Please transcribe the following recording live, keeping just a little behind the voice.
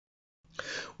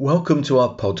Welcome to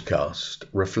our podcast,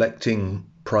 reflecting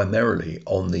primarily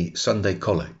on the Sunday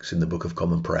collects in the Book of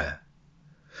Common Prayer.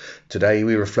 Today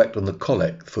we reflect on the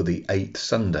collect for the 8th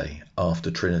Sunday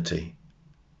after Trinity.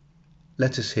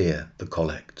 Let us hear the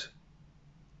collect.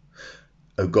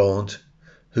 O God,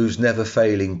 whose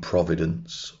never-failing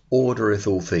providence ordereth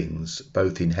all things,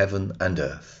 both in heaven and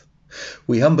earth,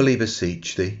 we humbly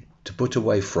beseech thee to put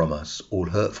away from us all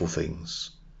hurtful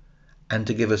things, and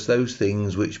to give us those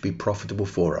things which be profitable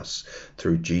for us,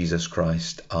 through Jesus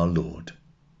Christ our Lord.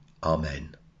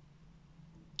 Amen.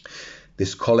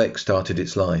 This collect started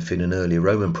its life in an early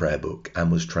Roman prayer book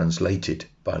and was translated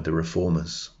by the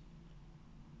Reformers.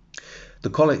 The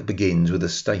collect begins with a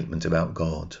statement about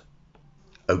God.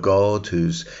 O God,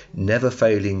 whose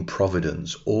never-failing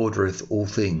providence ordereth all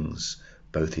things,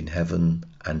 both in heaven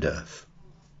and earth.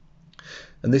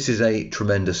 And this is a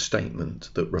tremendous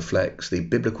statement that reflects the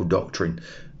biblical doctrine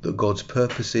that God's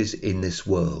purposes in this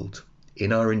world,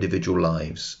 in our individual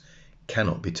lives,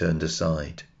 cannot be turned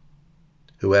aside.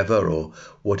 Whoever or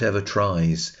whatever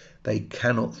tries, they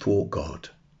cannot thwart God.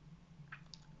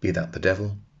 Be that the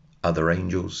devil, other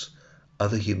angels,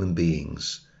 other human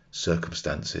beings,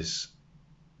 circumstances.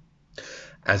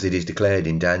 As it is declared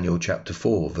in Daniel chapter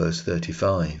 4, verse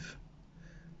 35,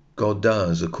 God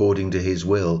does according to his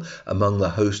will among the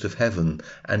host of heaven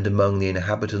and among the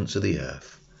inhabitants of the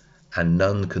earth, and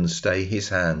none can stay his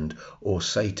hand or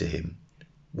say to him,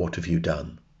 What have you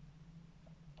done?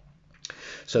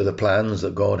 So the plans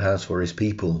that God has for his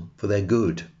people, for their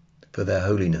good, for their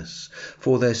holiness,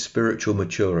 for their spiritual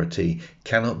maturity,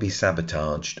 cannot be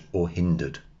sabotaged or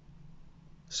hindered.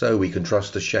 So we can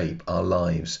trust the shape our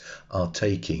lives are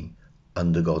taking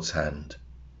under God's hand.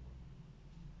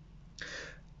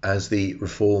 As the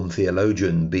Reformed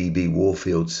theologian B.B.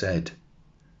 Warfield said,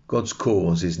 God's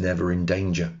cause is never in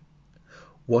danger.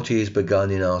 What he has begun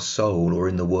in our soul or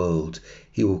in the world,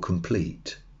 he will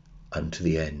complete unto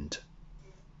the end.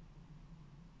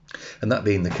 And that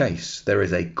being the case, there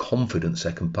is a confident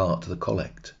second part to the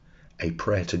collect, a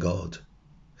prayer to God.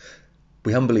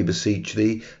 We humbly beseech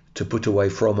thee to put away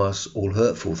from us all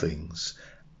hurtful things,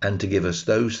 and to give us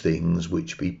those things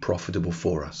which be profitable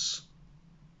for us.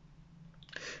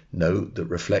 Note that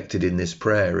reflected in this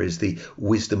prayer is the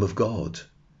wisdom of God.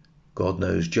 God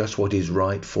knows just what is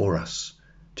right for us,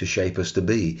 to shape us to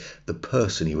be the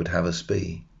person he would have us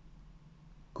be.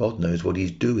 God knows what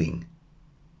he's doing.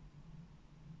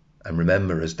 And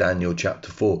remember, as Daniel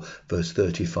chapter 4 verse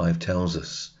 35 tells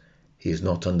us, he is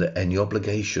not under any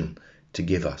obligation to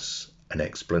give us an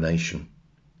explanation.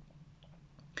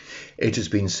 It has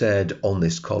been said on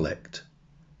this collect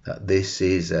that this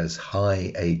is as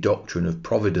high a doctrine of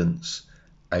providence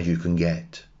as you can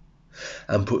get,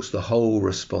 and puts the whole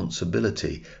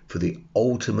responsibility for the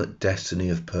ultimate destiny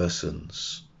of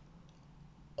persons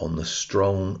on the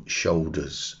strong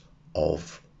shoulders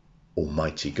of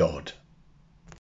Almighty God.